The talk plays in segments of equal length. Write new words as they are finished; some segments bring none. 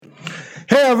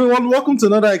everyone. Welcome to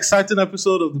another exciting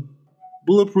episode of the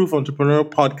Bulletproof Entrepreneur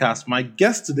Podcast. My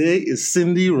guest today is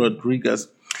Cindy Rodriguez.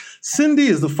 Cindy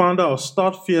is the founder of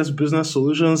Start Fierce Business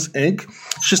Solutions, Inc.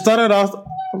 She started out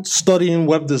studying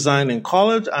web design in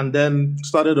college and then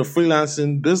started a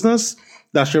freelancing business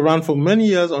that she ran for many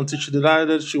years until she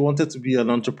decided she wanted to be an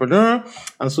entrepreneur.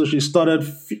 And so she started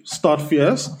Start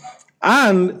Fierce.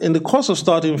 And in the course of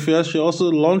starting Fierce, she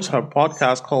also launched her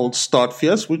podcast called Start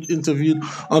Fierce, which interviewed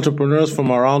entrepreneurs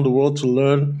from around the world to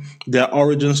learn their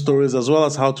origin stories as well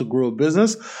as how to grow a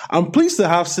business. I'm pleased to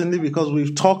have Cindy because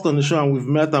we've talked on the show and we've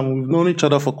met and we've known each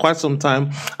other for quite some time.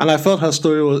 And I felt her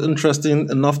story was interesting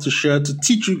enough to share to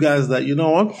teach you guys that, you know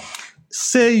what?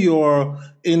 Say you're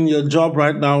in your job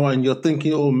right now and you're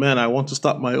thinking, oh man, I want to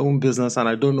start my own business and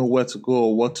I don't know where to go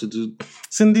or what to do.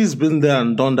 Cindy's been there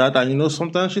and done that. And you know,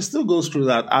 sometimes she still goes through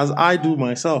that as I do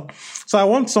myself. So I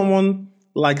want someone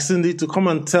like Cindy to come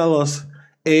and tell us,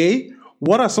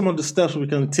 what are some of the steps we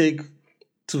can take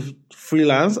to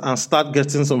freelance and start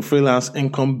getting some freelance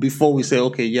income before we say,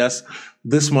 okay, yes,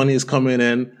 this money is coming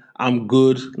in. I'm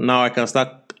good. Now I can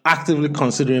start actively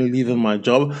considering leaving my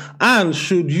job. And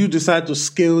should you decide to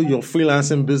scale your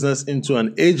freelancing business into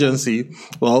an agency,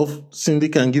 well, Cindy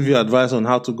can give you advice on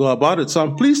how to go about it. So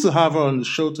I'm pleased to have her on the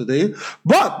show today.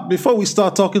 But before we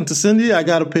start talking to Cindy, I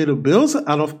got to pay the bills.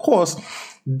 And of course,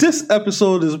 this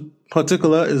episode is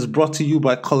brought to you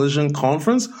by Collision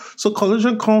Conference. So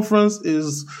Collision Conference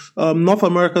is North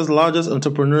America's largest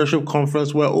entrepreneurship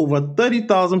conference where over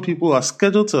 30,000 people are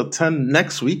scheduled to attend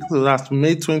next week. So that's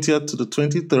May 20th to the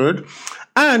 23rd.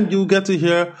 And you'll get to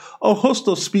hear a host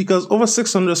of speakers, over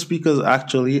 600 speakers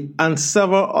actually, and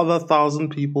several other thousand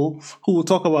people who will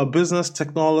talk about business,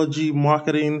 technology,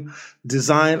 marketing,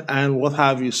 design, and what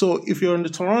have you. So if you're in the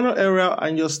Toronto area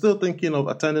and you're still thinking of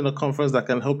attending a conference that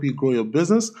can help you grow your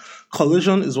business,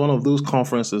 Collision is one of those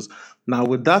conferences. Now,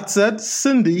 with that said,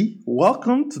 Cindy,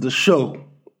 welcome to the show.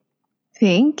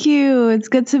 Thank you. It's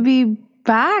good to be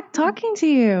back talking to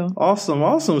you.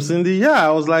 Awesome, Cindy. Yeah,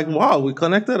 I was like, wow, we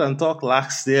connected and talked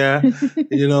last year,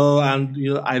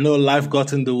 I know life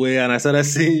got in the way and I started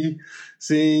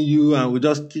seeing you and we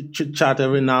just chit chat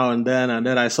every now and then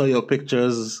I saw your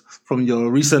pictures from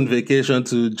your recent vacation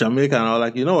to Jamaica and I was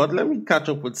like, you know what, let me catch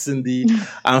up with Cindy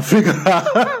and figure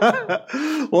out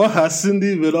what has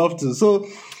Cindy been up to. So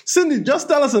Cindy, just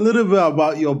tell us a little bit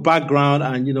about your background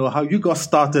and, how you got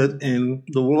started in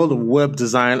the world of web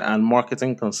design and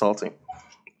marketing consulting.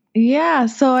 Yeah,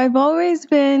 so I've always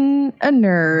been a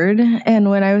nerd. And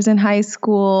when I was in high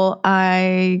school,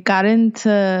 I got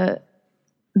into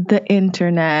the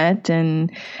internet and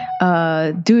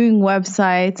doing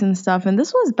websites and stuff. And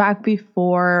this was back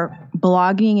before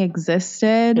blogging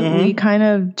existed. Mm-hmm. We kind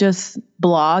of just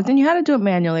blogged and you had to do it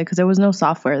manually because there was no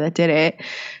software that did it.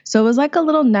 So it was like a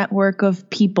little network of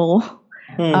people.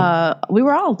 We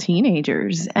were all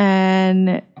teenagers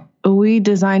and we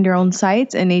designed our own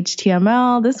sites in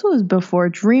HTML. This was before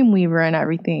Dreamweaver and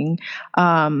everything.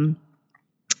 So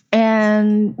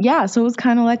it was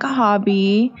kind of like a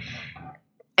hobby.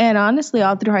 And honestly,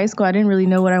 all through high school, I didn't really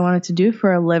know what I wanted to do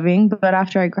for a living. But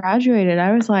after I graduated,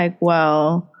 I was like,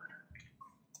 well,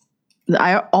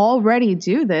 I already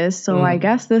do this. So I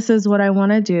guess this is what I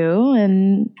want to do.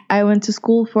 And I went to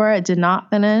school for it, did not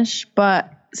finish,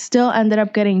 but still ended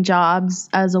up getting jobs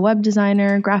as a web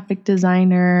designer, graphic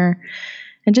designer.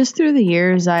 And just through the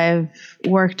years, I've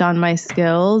worked on my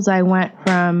skills. I went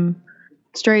from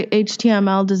straight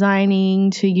HTML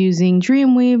designing to using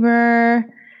Dreamweaver.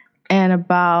 And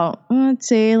about, let's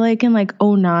say, in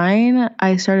 2009,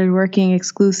 I started working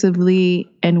exclusively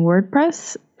in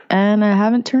WordPress, and I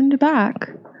haven't turned it back.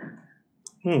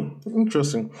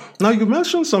 Interesting. Now, you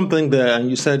mentioned something there, and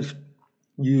you said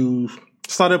you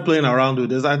started playing around with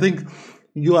this. I think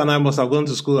you and I must have gone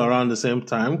to school around the same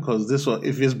time, because this was,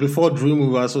 if it's before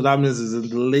Dreamweaver, so that means it's in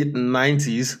the late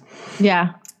 90s.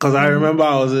 Yeah. Because I remember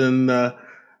I was in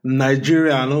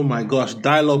Nigeria, and oh my gosh,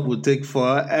 dial-up would take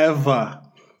forever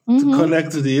to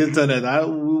connect to the internet.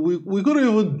 We couldn't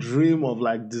even dream of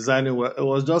designing. It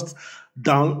was just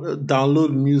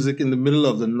download music in the middle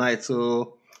of the night.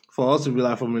 So for us to be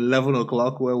from 11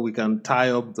 o'clock where we can tie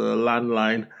up the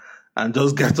landline and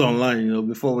just get online,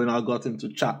 before we now got into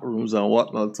chat rooms and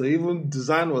whatnot. So even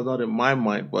design was not in my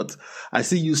mind, but I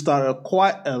see you started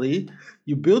quite early.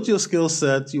 You built your skill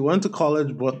set, you went to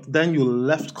college, but then you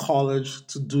left college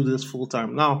to do this full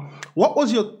time. Now, what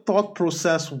was your thought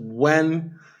process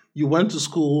when you went to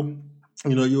school?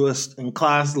 You were in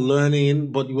class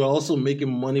learning, but you were also making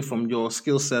money from your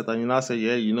skill set. And you now say,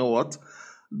 yeah, you know what?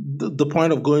 the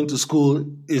point of going to school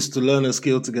is to learn a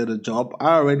skill to get a job.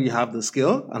 I already have the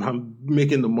skill and I'm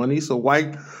making the money. So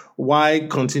why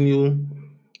continue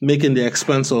making the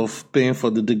expense of paying for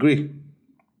the degree?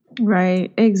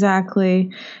 Right,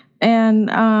 exactly.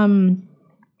 And I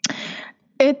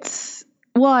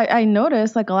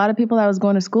noticed like a lot of people that I was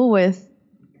going to school with,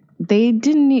 they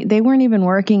weren't even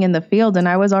working in the field, and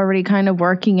I was already kind of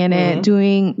working in it,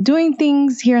 doing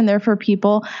things here and there for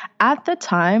people. At the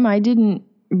time, I didn't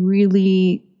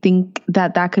really think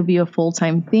that could be a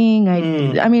full-time thing.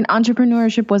 I mean,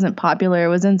 entrepreneurship wasn't popular. It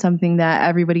wasn't something that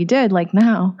everybody did like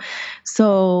now.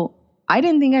 So I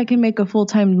didn't think I could make a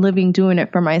full-time living doing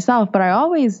it for myself, but I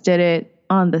always did it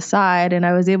on the side, and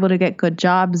I was able to get good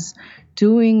jobs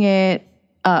doing it,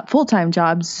 full-time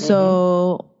jobs.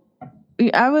 So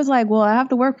I was like, well, I have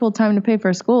to work full time to pay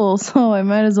for school, so I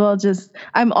might as well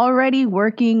I'm already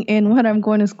working in what I'm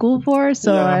going to school for,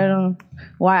 so I don't,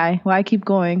 why keep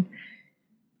going?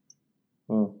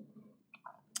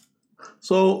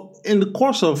 So in the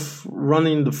course of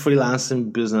running the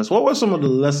freelancing business, what were some of the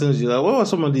lessons you learned? What were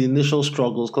some of the initial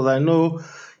struggles? Because I know,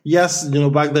 yes,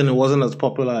 back then it wasn't as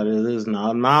popular as it is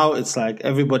now. Now it's like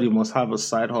everybody must have a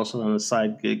side hustle and a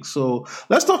side gig. So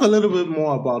let's talk a little bit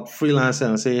more about freelancing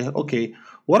and say, okay,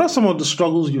 what are some of the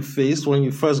struggles you faced when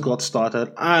you first got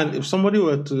started? And if somebody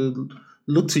were to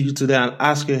look to you today and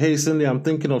ask you, hey, Cindy, I'm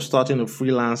thinking of starting a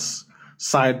freelance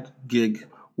side gig,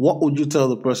 what would you tell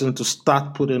the person to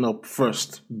start putting up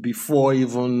first before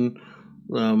even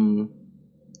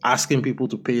asking people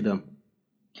to pay them?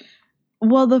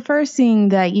 Well, the first thing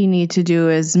that you need to do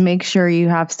is make sure you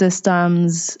have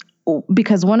systems,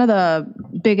 because one of the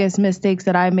biggest mistakes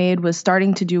that I made was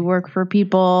starting to do work for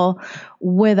people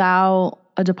without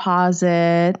a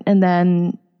deposit, and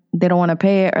then they don't want to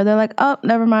pay it, or they're like, oh,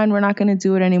 never mind, we're not going to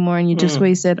do it anymore. And you just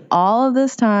wasted all of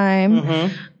this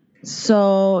time.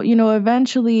 So,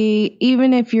 eventually,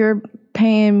 even if you're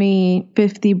paying me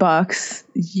 $50,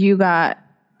 you got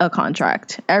a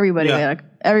contract.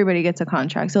 Everybody gets a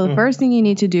contract. So the first thing you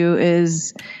need to do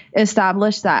is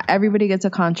establish that everybody gets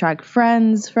a contract.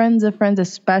 Friends of friends,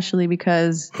 especially,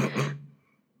 because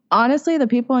honestly, the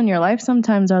people in your life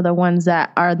sometimes are the ones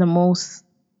that are the most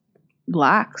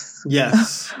lax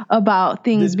about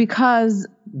things, because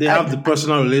they have the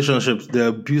personal relationships. They're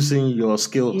abusing your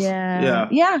skills. Yeah.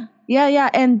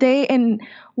 And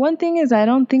one thing is, I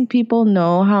don't think people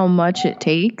know how much it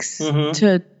takes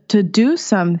to do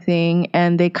something,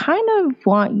 and they kind of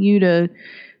want you to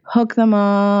hook them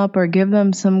up or give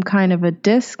them some kind of a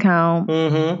discount.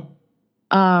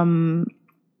 And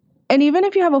even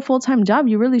if you have a full-time job,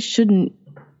 you really shouldn't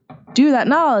do that.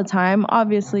 Not all the time.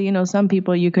 Obviously, some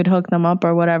people you could hook them up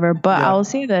or whatever, but I'll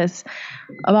say this,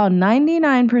 about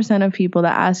 99% of people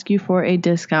that ask you for a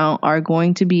discount are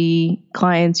going to be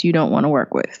clients you don't want to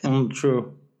work with.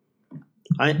 True.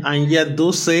 And yet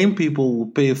those same people will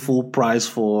pay full price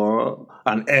for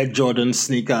an Air Jordan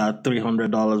sneaker at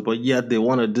 $300, but yet they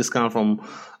want a discount from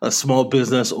a small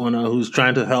business owner who's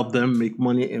trying to help them make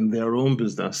money in their own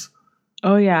business.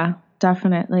 Oh, yeah,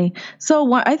 definitely.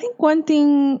 So I think one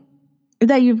thing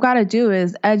that you've got to do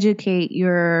is educate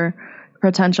your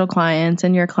potential clients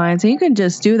and your clients. And you can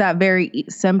just do that very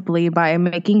simply by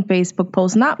making Facebook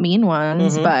posts, not mean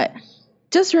ones, but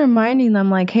just reminding them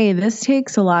like, hey, this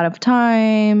takes a lot of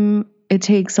time. It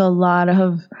takes a lot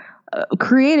of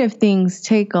creative things,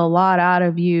 take a lot out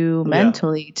of you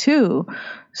mentally too.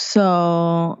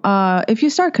 So if you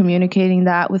start communicating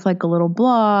that with like a little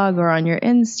blog or on your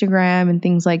Instagram and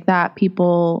things like that,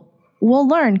 people will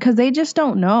learn because they just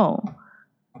don't know.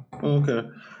 Okay.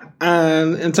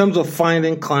 And in terms of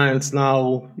finding clients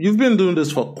now, you've been doing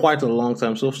this for quite a long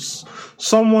time. So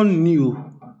someone new,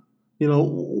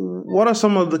 what are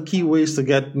some of the key ways to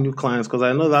get new clients? Because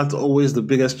I know that's always the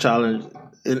biggest challenge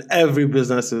in every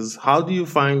business is how do you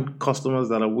find customers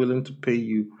that are willing to pay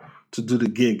you to do the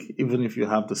gig, even if you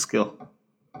have the skill?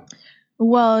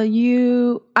 Well,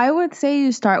 I would say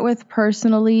you start with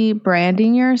personally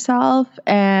branding yourself,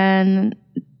 and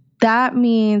that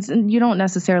means you don't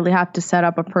necessarily have to set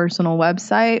up a personal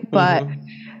website, but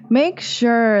make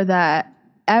sure that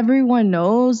everyone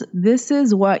knows this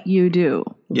is what you do.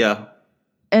 Yeah.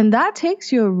 And that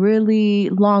takes you a really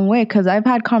long way, because I've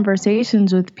had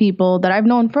conversations with people that I've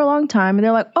known for a long time, and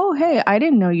they're like, oh, hey, I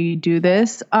didn't know you do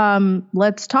this.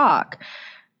 Let's talk.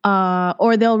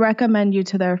 Or they'll recommend you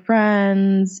to their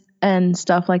friends and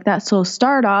stuff like that. So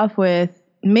start off with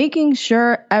making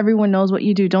sure everyone knows what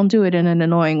you do. Don't do it in an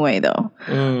annoying way, though.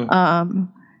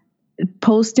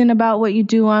 Posting about what you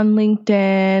do on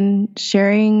LinkedIn,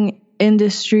 sharing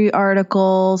industry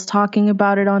articles, talking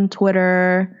about it on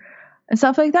Twitter. and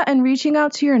stuff like that, and reaching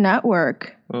out to your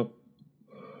network.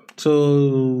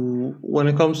 So when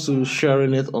it comes to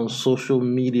sharing it on social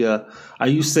media, are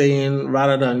you saying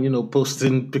rather than,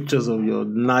 posting pictures of your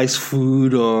nice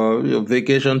food or your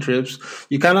vacation trips,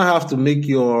 you kind of have to make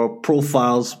your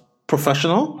profiles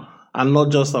professional and not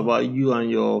just about you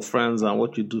and your friends and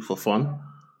what you do for fun?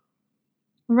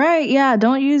 Right, yeah.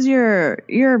 Don't use your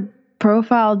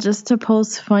profile just to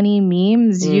post funny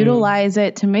memes. Utilize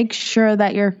it to make sure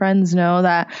that your friends know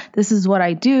that this is what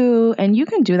I do, and you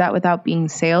can do that without being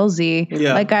salesy.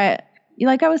 Yeah. Like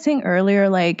I was saying earlier,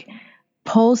 like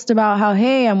post about how,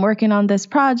 hey, I'm working on this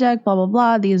project, blah blah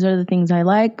blah. These are the things I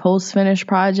like. Post finished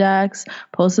projects.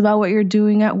 Post about what you're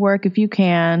doing at work if you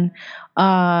can,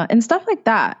 and stuff like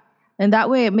that. And that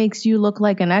way it makes you look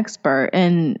like an expert,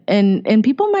 and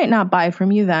people might not buy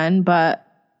from you then, but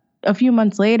a few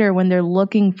months later when they're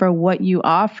looking for what you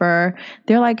offer,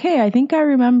 they're like, hey, I think I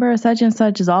remember such and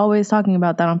such is always talking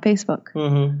about that on Facebook.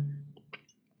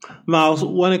 Now,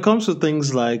 when it comes to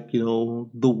things like, the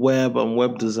web and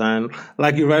web design,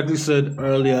 like you rightly said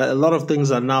earlier, a lot of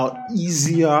things are now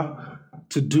easier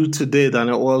to do today than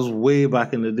it was way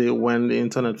back in the day when the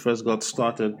internet first got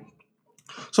started.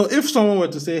 So if someone were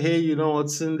to say, hey, you know what,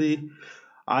 Cindy,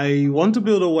 I want to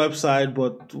build a website,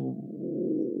 but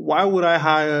why would I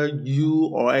hire you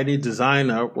or any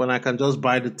designer when I can just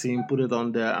buy the team, put it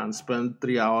on there, and spend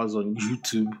 3 hours on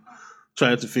YouTube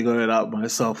trying to figure it out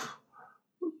myself?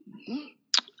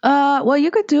 Well,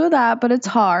 you could do that, but it's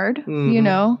hard,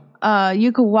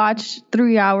 you could watch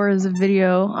 3 hours of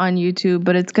video on YouTube,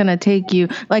 but it's going to take you,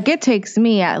 like it takes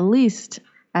me at least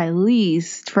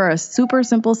for a super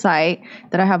simple site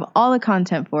that I have all the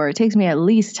content for, it takes me at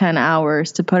least 10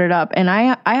 hours to put it up. And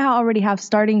I already have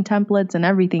starting templates and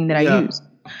everything that I use.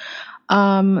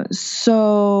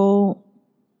 So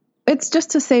it's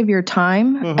just to save your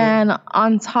time. And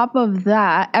on top of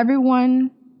that,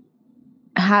 everyone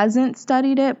hasn't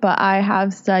studied it, but I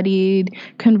have studied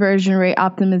conversion rate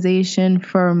optimization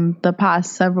from the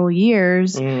past several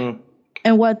years.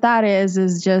 And what that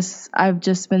is just, I've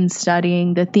just been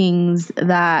studying the things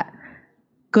that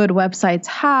good websites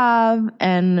have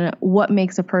and what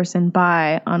makes a person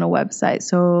buy on a website.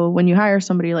 So when you hire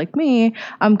somebody like me,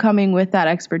 I'm coming with that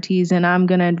expertise, and I'm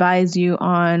going to advise you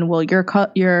on, well,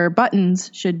 your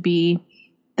buttons should be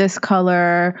this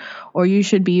color, or you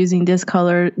should be using these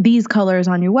colors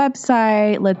on your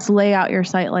website. Let's lay out your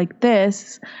site like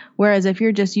this. Whereas if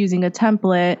you're just using a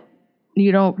template,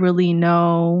 you don't really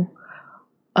know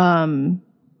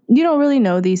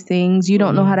these things. You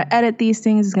don't know how to edit these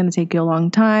things. It's going to take you a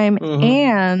long time.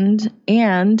 And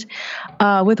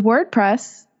with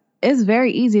WordPress, it's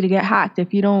very easy to get hacked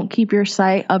if you don't keep your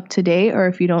site up to date or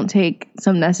if you don't take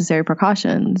some necessary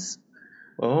precautions.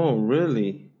 Oh,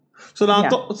 really? So now,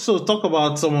 talk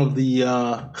about some of the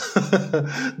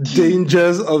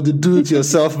dangers of the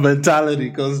do-it-yourself mentality.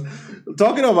 Because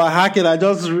talking about hacking, I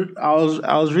was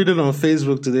reading on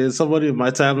Facebook today. Somebody in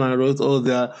my timeline wrote, "Oh,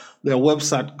 their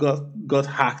website got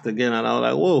hacked again," and I was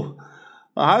like, "Whoa!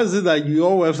 How is it that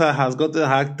your website has gotten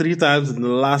hacked 3 times in the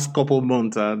last couple of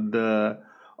months and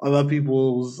other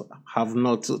people's have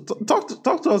not?" So talk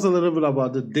to us a little bit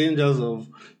about the dangers of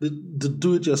the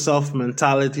do-it-yourself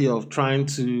mentality of trying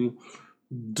to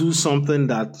do something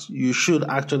that you should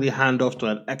actually hand off to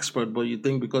an expert, but you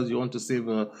think because you want to save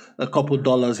a couple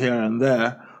dollars here and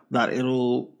there that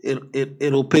it'll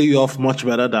pay you off much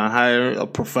better than hiring a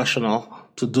professional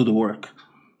to do the work.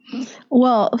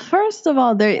 Well, first of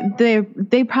all,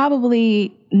 they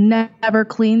probably never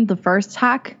cleaned the first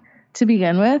hack to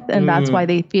begin with, and that's why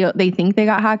they think they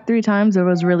got hacked 3 times. It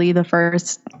was really the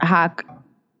first hack,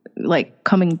 like,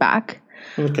 coming back.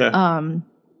 Okay.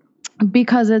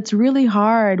 Because it's really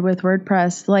hard with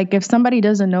WordPress. Like, if somebody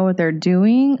doesn't know what they're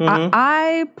doing,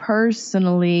 I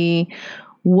personally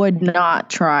would not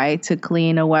try to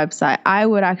clean a website. I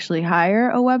would actually hire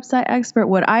a website expert.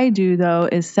 What I do, though,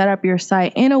 is set up your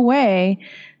site in a way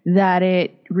that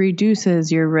it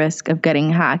reduces your risk of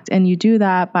getting hacked. And you do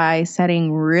that by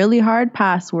setting really hard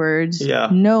passwords. Yeah.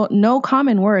 No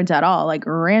common words at all, like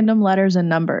random letters and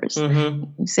numbers.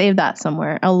 Save that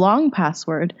somewhere. A long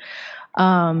password.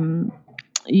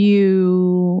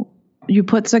 You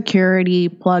put security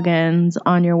plugins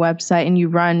on your website and you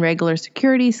run regular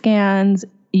security scans.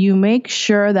 You make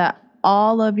sure that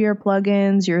all of your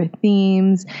plugins, your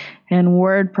themes, and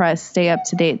WordPress stay up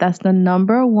to date. That's the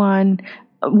number one.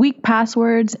 Weak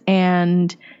passwords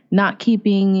and not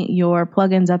keeping your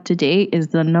plugins up to date is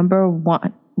the number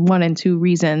one and 2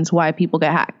 reasons why people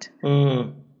get hacked.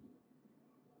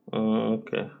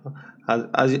 Okay.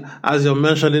 as you're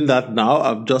mentioning that now,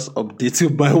 I'm just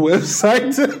updating my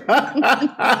website.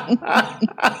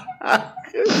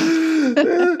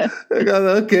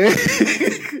 Okay,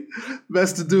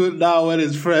 best to do it now when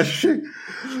it's fresh.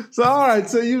 So, all right.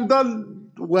 So you've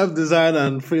done web design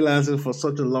and freelancing for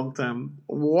such a long time.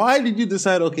 Why did you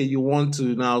decide? Okay, you want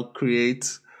to now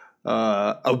create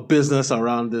a business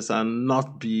around this and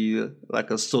not be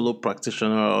like a solo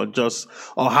practitioner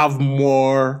or have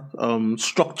more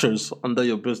structures under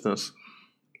your business?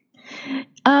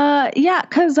 Yeah,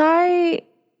 because I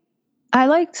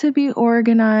like to be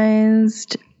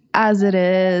organized as it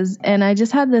is, and I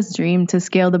just had this dream to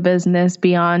scale the business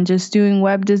beyond just doing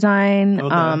web design.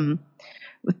 Okay.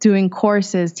 Doing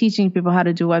courses, teaching people how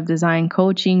to do web design,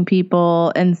 coaching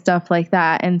people and stuff like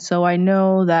that. And so I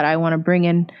know that I want to bring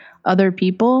in other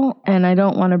people and I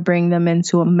don't want to bring them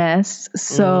into a mess.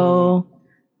 So,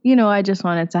 I just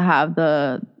wanted to have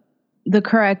the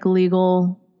correct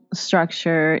legal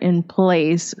structure in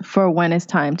place for when it's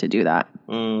time to do that.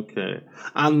 Okay.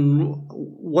 And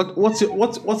what's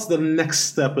the next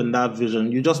step in that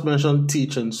vision? You just mentioned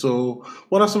teaching. So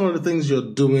what are some of the things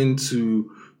you're doing to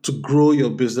grow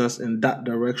your business in that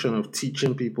direction of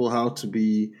teaching people how to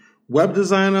be web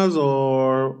designers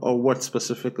or what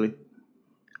specifically?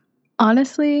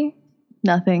 Honestly,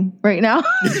 nothing right now.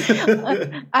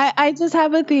 I just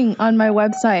have a thing on my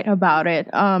website about it.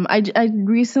 I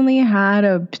recently had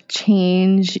a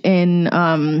change in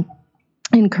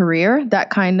career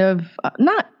that kind of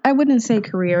I wouldn't say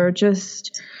career,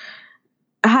 just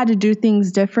I had to do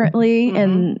things differently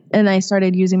and I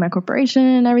started using my corporation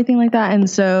and everything like that. And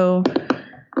so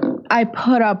I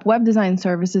put up web design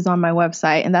services on my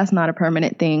website, and that's not a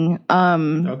permanent thing.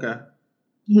 Okay.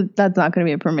 That's not going to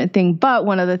be a permanent thing. But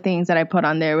one of the things that I put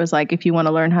on there was like, if you want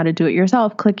to learn how to do it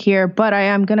yourself, click here. But I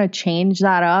am going to change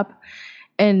that up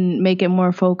and make it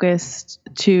more focused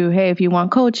to, hey, if you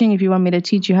want coaching, if you want me to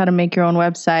teach you how to make your own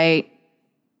website,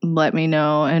 let me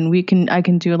know. And I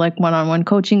can do like one-on-one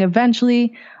coaching.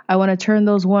 Eventually, I want to turn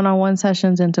those one-on-one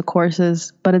sessions into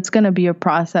courses, but it's going to be a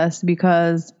process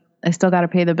because I still got to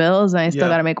pay the bills and I still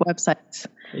got to make websites.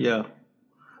 Yeah.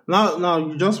 Now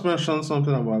you just mentioned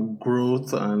something about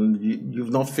growth and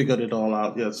you've not figured it all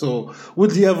out yet. So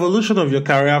with the evolution of your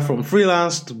career from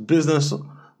freelance to business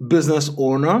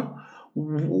owner,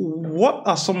 what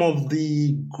are some of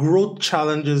the growth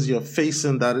challenges you're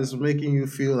facing that is making you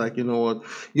feel like, you know what,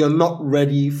 you're not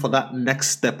ready for that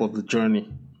next step of the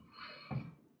journey?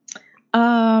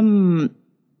 Well,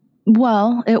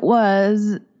 it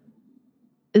was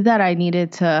that I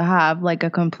needed to have like a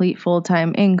complete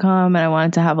full-time income and I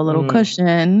wanted to have a little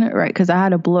cushion, right? Because I had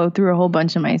to blow through a whole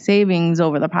bunch of my savings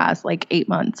over the past like 8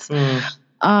 months.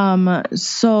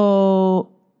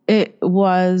 So it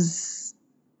was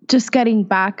just getting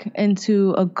back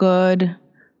into a good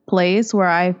place where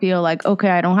I feel like, okay,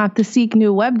 I don't have to seek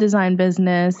new web design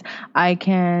business. I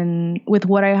can, with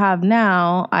what I have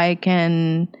now, I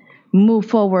can move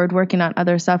forward working on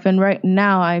other stuff. And right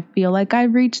now I feel like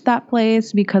I've reached that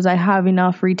place because I have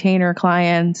enough retainer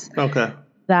clients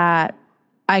that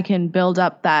I can build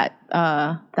up that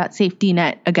safety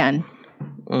net again.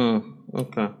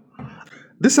 Okay.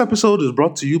 This episode is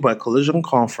brought to you by Collision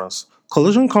Conference.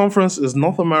 Collision Conference is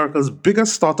North America's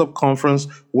biggest startup conference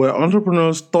where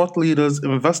entrepreneurs, thought leaders,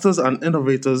 investors, and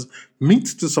innovators meet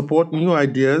to support new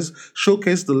ideas,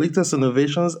 showcase the latest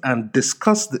innovations, and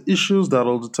discuss the issues that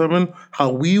will determine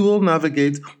how we will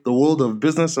navigate the world of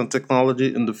business and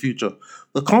technology in the future.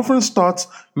 The conference starts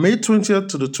May 20th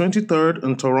to the 23rd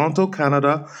in Toronto,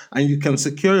 Canada, and you can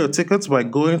secure your tickets by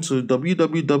going to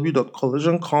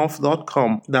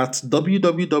www.collisionconf.com. That's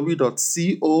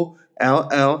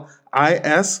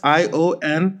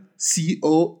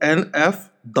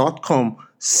www.collisionconf.com.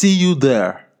 See you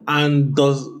there. And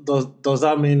does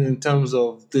that mean in terms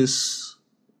of this,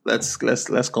 let's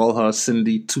call her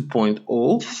Cindy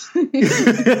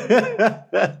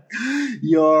 2.0,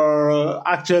 you're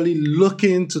actually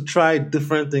looking to try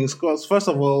different things? Because first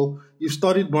of all, you've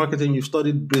studied marketing, you've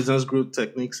studied business growth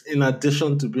techniques in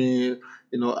addition to being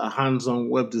a hands-on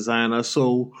web designer.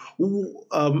 So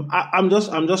I'm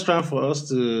just trying for us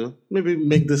to maybe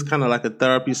make this kind of like a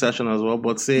therapy session as well,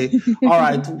 but say, all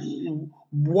right,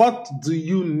 what do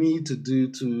you need to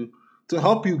do to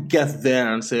help you get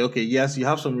there and say, okay, yes, you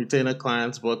have some retainer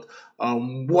clients, but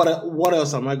what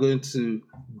else am I going to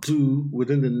do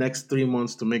within the next 3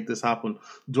 months to make this happen?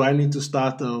 Do I need to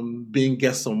start being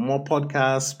guests on more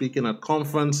podcasts, speaking at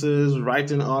conferences,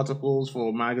 writing articles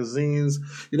for magazines?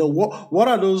 What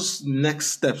are those next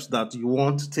steps that you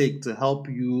want to take to help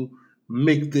you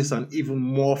make this an even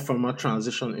more firmer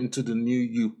transition into the new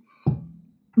you?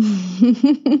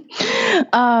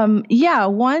 Yeah,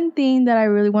 one thing that I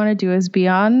really want to do is be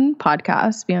on more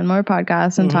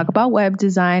podcasts and talk about web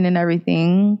design and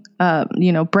everything.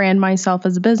 Brand myself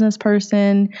as a business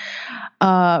person,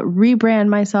 rebrand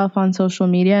myself on social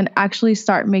media, and actually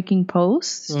start making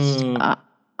posts.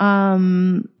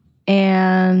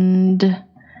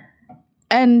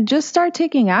 And just start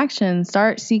taking action,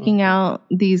 start seeking out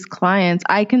these clients.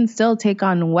 I can still take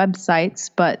on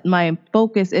websites, but my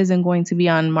focus isn't going to be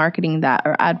on marketing that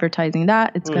or advertising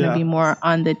that. It's going to be more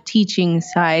on the teaching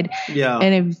side. Yeah.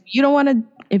 And if you don't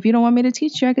want me to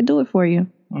teach you, I could do it for you.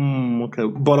 Okay.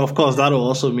 But of course, that'll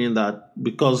also mean that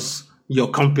because your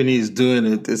company is doing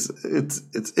it, it's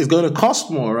going to cost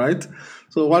more, right?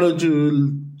 So why don't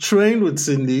you train with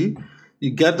Cindy?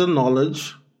 You get the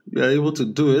knowledge, you're able to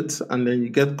do it, and then you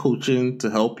get coaching to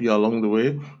help you along the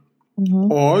way.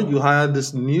 Or you hire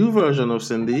this new version of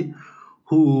Cindy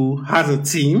who has a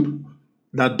team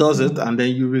that does it, and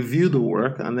then you review the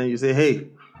work, and then you say, hey,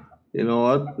 you know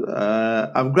what,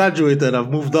 I've graduated, I've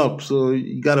moved up, so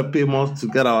you got to pay more to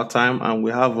get our time, and we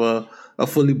have a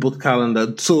fully booked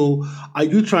calendar. So are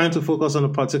you trying to focus on a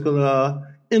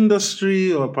particular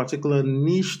industry or a particular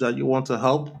niche that you want to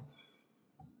help?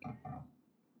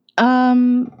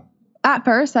 At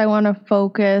first, I want to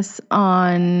focus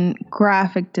on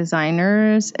graphic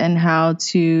designers and how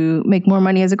to make more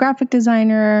money as a graphic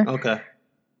designer. Okay.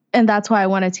 And that's why I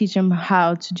want to teach them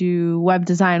how to do web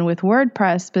design with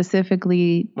WordPress,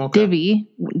 specifically Divi,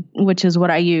 which is what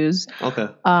I use. Okay.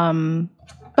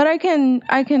 But I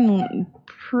can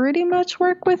pretty much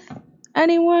work with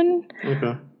anyone.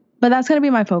 Okay. But that's going to be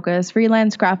my focus,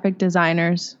 freelance graphic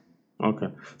designers. Okay.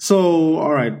 So,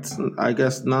 all right. I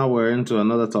guess now we're into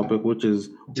another topic, which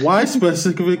is why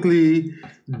specifically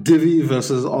Divi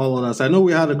versus all others? I know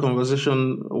we had a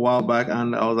conversation a while back,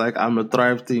 and I was like, I'm a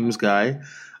Thrive Themes guy,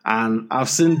 and I've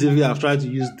seen Divi. I've tried to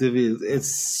use Divi. It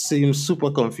seems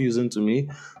super confusing to me.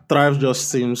 Thrive just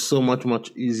seems so much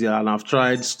easier, and I've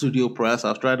tried StudioPress.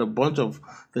 I've tried a bunch of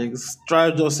things.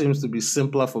 Thrive just seems to be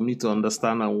simpler for me to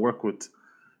understand and work with.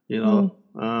 You know.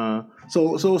 So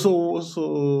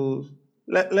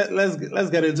let's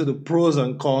get into the pros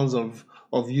and cons of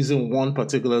using one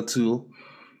particular tool.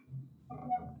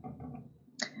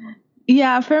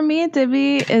 Yeah, for me,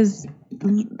 Divi is.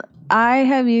 I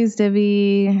have used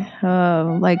Divi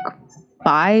like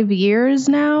 5 years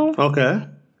now. Okay.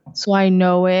 So I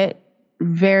know it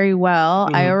very well.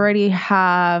 I already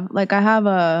have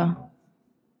a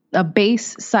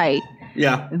base site.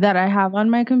 Yeah. That I have on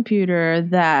my computer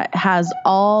that has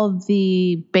all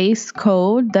the base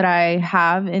code that I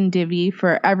have in Divi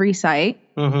for every site.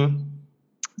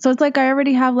 So it's like I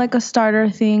already have like a starter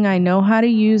thing. I know how to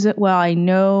use it well. I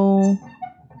know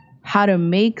how to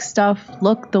make stuff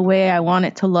look the way I want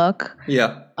it to look.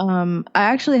 Yeah. I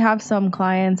actually have some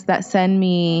clients that send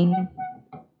me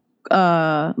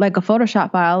like a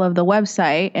Photoshop file of the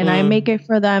website, and I make it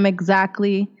for them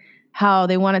exactly how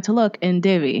they want it to look in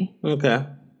Divi. Okay.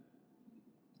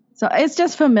 So it's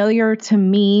just familiar to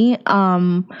me.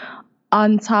 On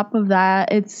top of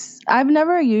that, I've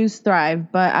never used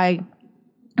Thrive, but I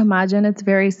imagine it's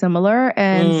very similar.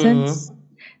 And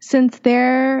since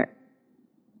their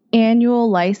annual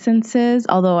licenses,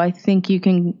 although I think you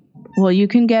can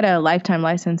get a lifetime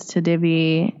license to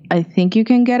Divi. I think you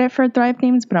can get it for Thrive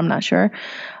Themes, but I'm not sure.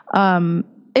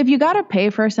 If you got to pay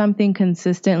for something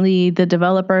consistently, the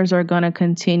developers are going to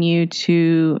continue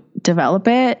to develop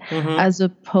it as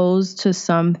opposed to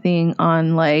something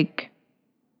on like,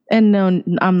 and no,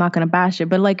 I'm not going to bash it,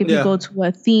 but like if you go to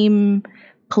a theme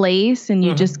place and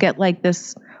you just get like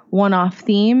this one-off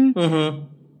theme,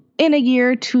 in a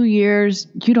year, 2 years,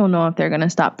 you don't know if they're going to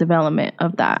stop development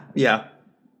of that. Yeah.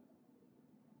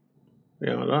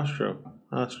 Yeah, that's true.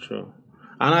 That's true.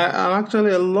 And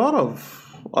actually a lot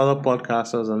of other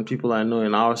podcasters and people I know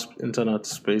in our internet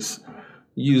space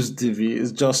use Divi.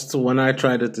 It's just when I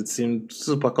tried it, it seemed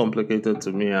super complicated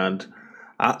to me. And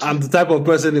I'm the type of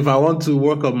person, if I want to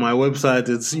work on my website,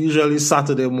 it's usually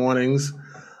Saturday mornings.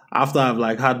 After I've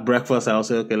like had breakfast, I'll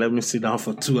say, okay, let me sit down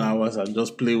for 2 hours and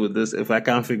just play with this. If I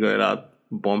can't figure it out,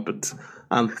 bump it.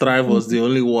 And Thrive was the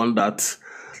only one that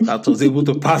was able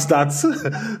to pass that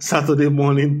Saturday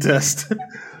morning test.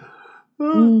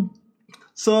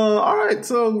 So, all right.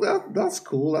 So that's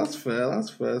cool. That's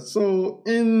fair. So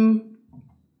in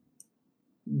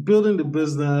building the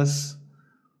business,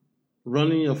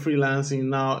 running your freelancing,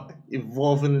 now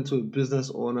evolving into a business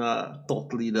owner,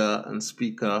 thought leader, and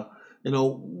speaker, you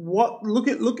know,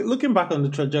 looking back on the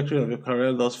trajectory of your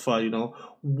career thus far, you know,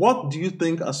 what do you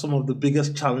think are some of the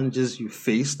biggest challenges you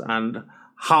faced, and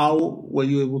how were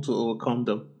you able to overcome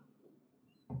them?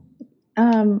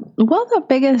 Well, the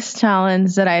biggest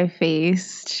challenge that I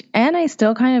faced, and I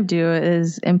still kind of do,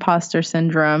 is imposter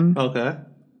syndrome. Okay.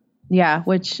 Yeah,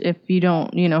 which if you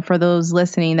don't, for those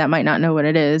listening that might not know what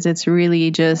it is, it's really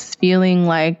just feeling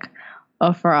like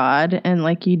a fraud and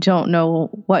like you don't know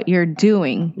what you're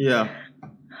doing. Yeah.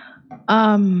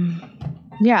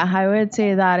 Yeah, I would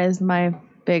say that is my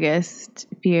biggest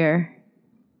fear.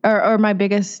 Or my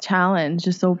biggest challenge,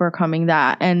 just overcoming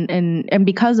that, and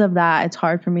because of that, it's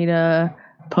hard for me to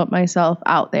put myself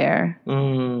out there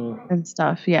and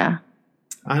stuff. Yeah,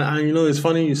 And it's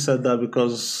funny you said that,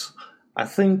 because I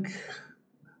think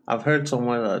I've heard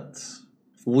somewhere that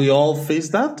we all face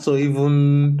that. So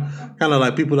even kind of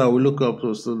like people that we look up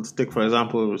to, so let's take for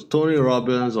example, it was Tony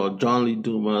Robbins or John Lee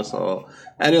Dumas or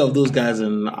any of those guys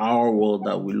in our world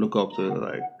that we look up to,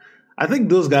 like, I think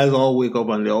those guys all wake up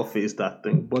and they all face that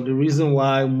thing. But the reason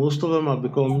why most of them have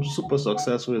become super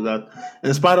successful is that,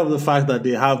 in spite of the fact that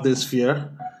they have this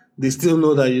fear, they still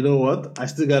know that, you know what, I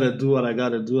still got to do what I got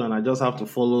to do, and I just have to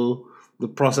follow the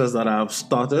process that I've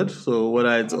started. So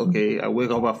whether it's, okay, I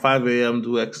wake up at 5 a.m.,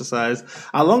 do exercise,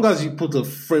 as long as you put a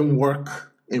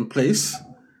framework in place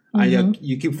and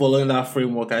you keep following that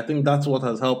framework, I think that's what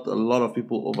has helped a lot of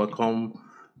people overcome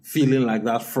feeling like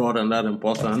that fraud and that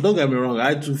imposter. And don't get me wrong,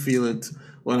 I too feel it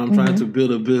when I'm trying to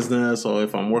build a business or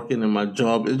if I'm working in my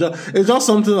job. It's just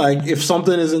something like, if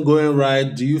something isn't going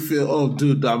right, do you feel, oh,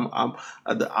 dude, am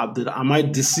I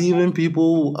deceiving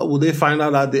people? Will they find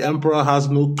out that the emperor has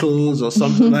no clothes or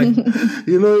something? Like,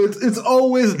 it's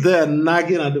always there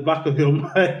nagging at the back of your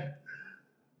mind.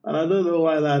 And I don't know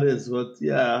why that is, but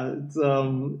yeah,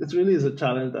 it really is a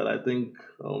challenge that I think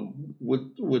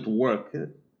with work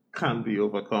can be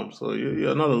overcome. So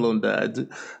you're not alone there.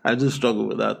 I do struggle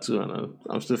with that too, and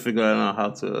I'm still figuring out how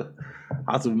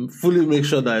to fully make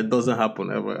sure that it doesn't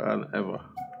happen ever and ever.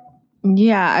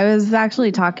 Yeah, I was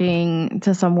actually talking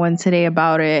to someone today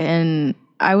about it, and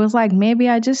I was like, maybe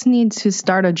I just need to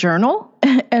start a journal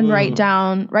and write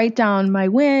down my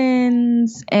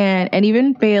wins and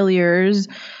even failures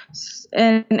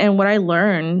and what I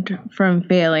learned from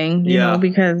failing, you know,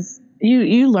 because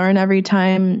you learn every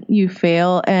time you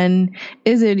fail, and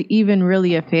is it even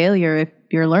really a failure if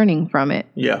you're learning from it?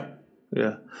 Yeah.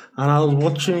 And I was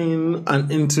watching an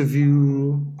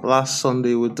interview last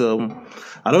Sunday with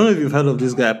I don't know if you've heard of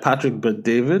this guy, Patrick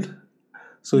Bet-David.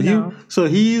 So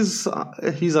he's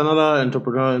another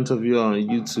entrepreneur interviewer on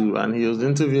YouTube, and he was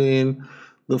interviewing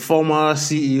the former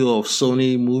CEO of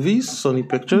Sony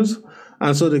Pictures.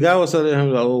 And so the guy was telling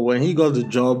him that, when he got the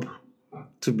job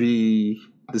to be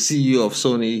the CEO of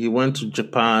Sony, he went to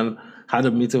Japan, had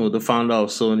a meeting with the founder of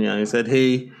Sony, and he said,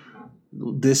 hey,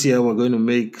 this year we're going to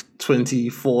make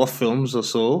 24 films or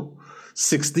so.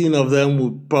 16 of them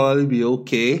would probably be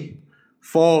okay.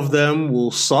 4 of them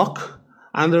will suck.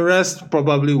 And the rest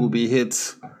probably will be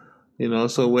hits.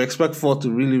 So we expect 4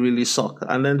 to really, really suck.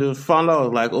 And then the founder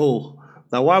was like,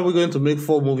 now why are we going to make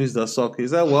 4 movies that suck? He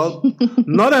said, well,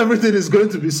 not everything is going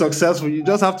to be successful. You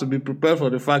just have to be prepared for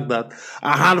the fact that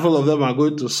a handful of them are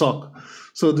going to suck.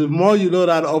 So the more you know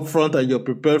that upfront and you're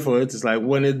prepared for it, it's like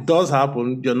when it does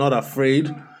happen, you're not afraid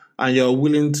and you're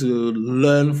willing to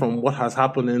learn from what has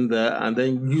happened in there and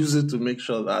then use it to make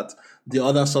sure that the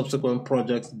other subsequent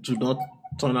projects do not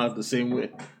turn out the same way.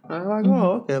 And I'm like,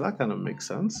 okay, that kind of makes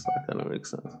sense.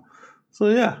 So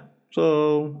yeah,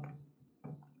 so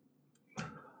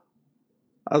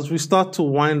as we start to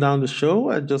wind down the show,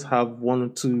 I just have 1 or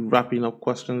 2 wrapping up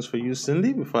questions for you,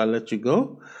 Cindy, before I let you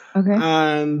go. Okay.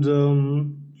 And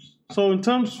so in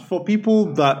terms for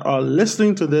people that are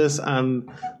listening to this and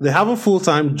they have a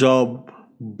full-time job,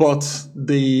 but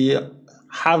they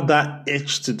have that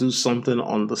itch to do something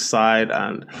on the side,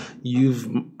 and you've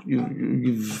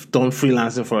done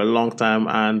freelancing for a long time,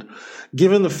 and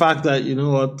given the fact that,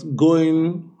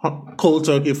 going cold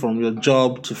turkey from your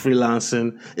job to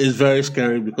freelancing is very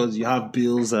scary because you have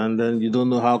bills and then you don't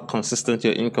know how consistent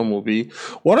your income will be,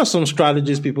 what are some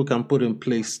strategies people can put in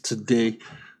place today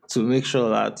to make sure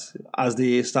that as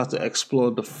they start to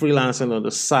explore the freelancing or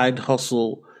the side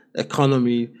hustle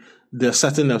economy, they're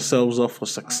setting themselves up for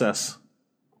success?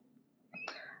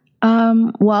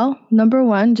 Well, number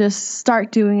 1, just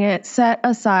start doing it. Set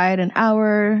aside an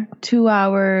hour, 2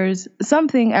 hours,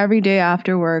 something every day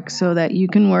after work so that you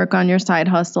can work on your side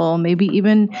hustle. Maybe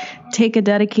even take a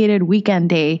dedicated weekend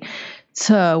day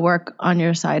to work on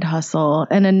your side hustle.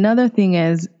 And another thing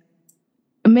is,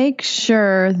 make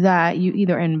sure that you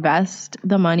either invest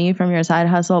the money from your side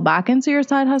hustle back into your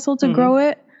side hustle to grow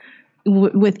it,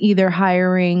 with either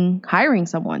hiring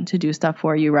someone to do stuff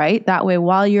for you, right? That way,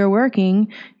 while you're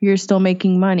working, you're still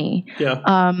making money.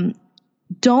 Yeah.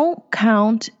 don't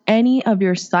count any of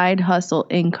your side hustle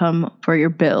income for your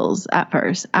bills at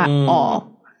first, at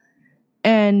all.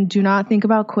 And do not think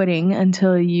about quitting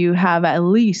until you have at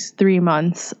least 3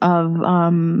 months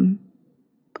of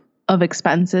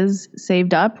expenses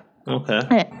saved up.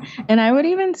 Okay. And I would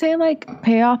even say, like,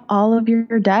 pay off all of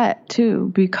your debt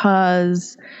too,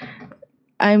 because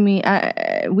I mean,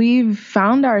 I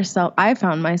found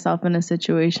myself in a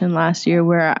situation last year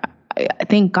where I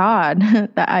thank God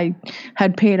that I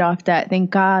had paid off debt. Thank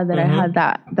God that I had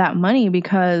that money,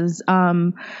 because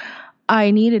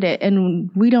I needed it.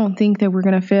 And we don't think that we're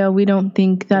going to fail. We don't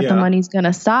think that the money's going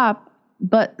to stop,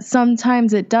 but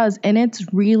sometimes it does. And it's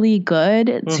really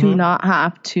good to not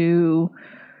have to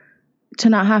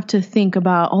think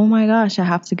about, oh my gosh, I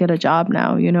have to get a job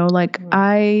now. You know, like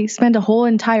I spent a whole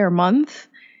entire month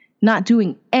not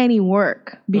doing any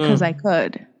work because I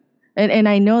could. And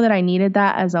I know that I needed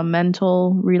that as a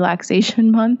mental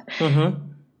relaxation month.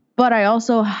 But I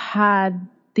also had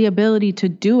the ability to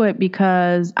do it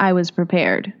because I was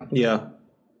prepared. Yeah.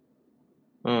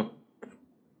 All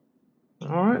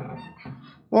right.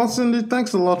 Well, Cindy,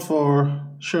 thanks a lot for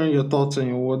sharing your thoughts and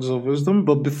your words of wisdom.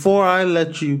 But before I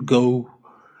let you go,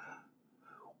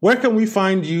 where can we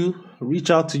find you, reach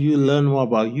out to you, learn more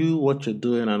about you, what you're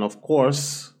doing, and of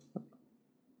course,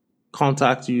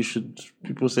 contact you should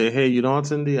people say, hey, you know what,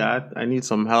 Cindy, I need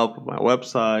some help with my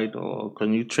website, or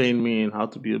can you train me in how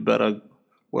to be a better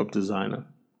web designer?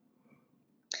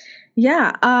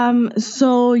 Yeah.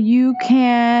 So you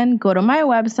can go to my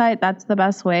website. That's the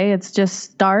best way. It's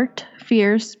just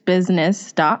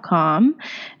startfiercebusiness.com.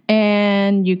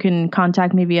 And you can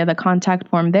contact me via the contact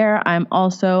form there. I'm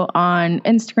also on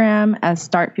Instagram as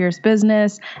Start Fierce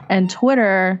Business and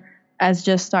Twitter as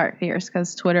just Start Fierce,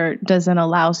 because Twitter doesn't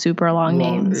allow super long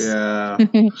names. Yeah.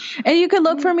 And you could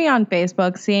look for me on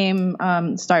Facebook, same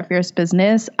Start Fierce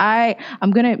Business. I'm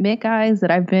going to admit, guys,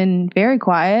 that I've been very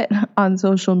quiet on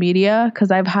social media because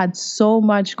I've had so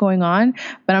much going on,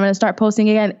 but I'm going to start posting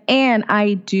again. And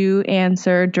I do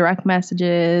answer direct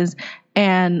messages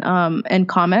and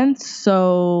comments.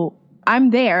 So I'm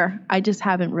there. I just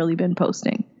haven't really been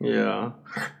posting. Yeah.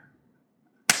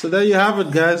 So there you have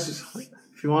it, guys.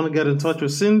 If you want to get in touch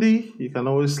with Cindy, you can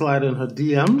always slide in her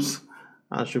DMs,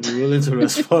 and she'll be willing to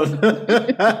respond.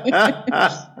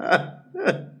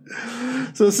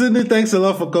 So, Cindy, thanks a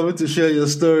lot for coming to share your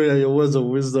story and your words of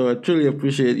wisdom. I truly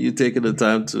appreciate you taking the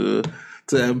time to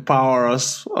empower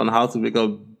us on how to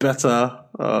become better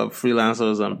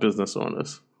freelancers and business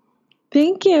owners.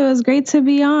 Thank you. It was great to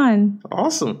be on.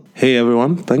 Awesome. Hey,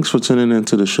 everyone. Thanks for tuning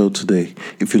into the show today.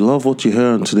 If you love what you hear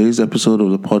on today's episode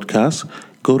of the podcast,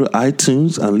 go to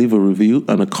iTunes and leave a review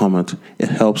and a comment. It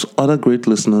helps other great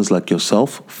listeners like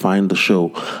yourself find the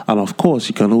show. And of course,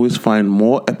 you can always find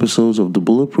more episodes of the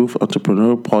Bulletproof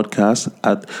Entrepreneur Podcast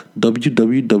at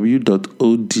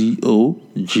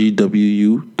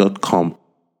www.odogwu.com.